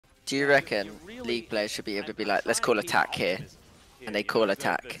Do you reckon League players should be able to be like, let's call attack here, and they call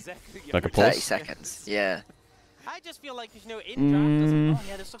attack Like a 30 pause? seconds? Yeah. I just feel like, you know, in draft doesn't, oh,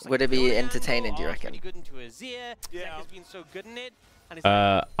 yeah, this looks like Would a it be good entertaining, angle. do you Oh, it's reckon? really good into a Zia. Zach has been so good in it. And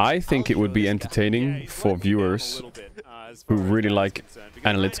it's I think it would be entertaining for viewers who really like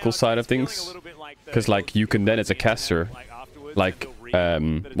analytical side of things, because like you can then as a caster, like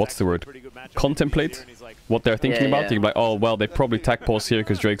what's the word, contemplate what they're thinking about. You can be like, oh well, they probably tag pause here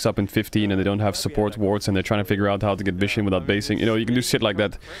because Drake's up in 15 and they don't have support wards and they're trying to figure out how to get vision without basing. You know, you can do shit like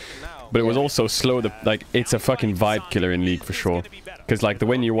that. But it was also slow. Like it's a fucking vibe killer in League for sure. Because like the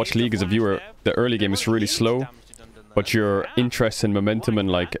way you watch League as a viewer, the early game is really slow, but your interest and momentum and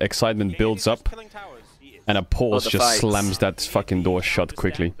like excitement builds up, and a pause just slams that fucking door shut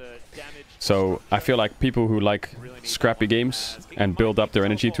quickly. So I feel like people who like scrappy games and build up their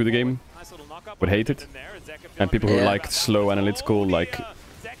energy to the game would hate it, and people who like slow, analytical, like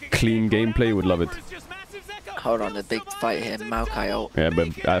clean gameplay would love it. Hold on, the big fight here, Maokai ult. Yeah, but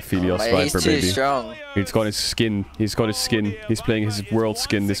Aphelios Viper, he's too baby. strong. He's got his skin. He's got his skin. He's playing his world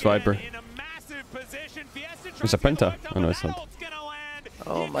skin, this Viper. It's a penta. Oh no, it's not.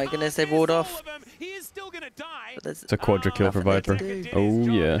 Oh my goodness, they ward off. It's a quadra kill for Viper. Oh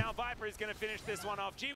yeah.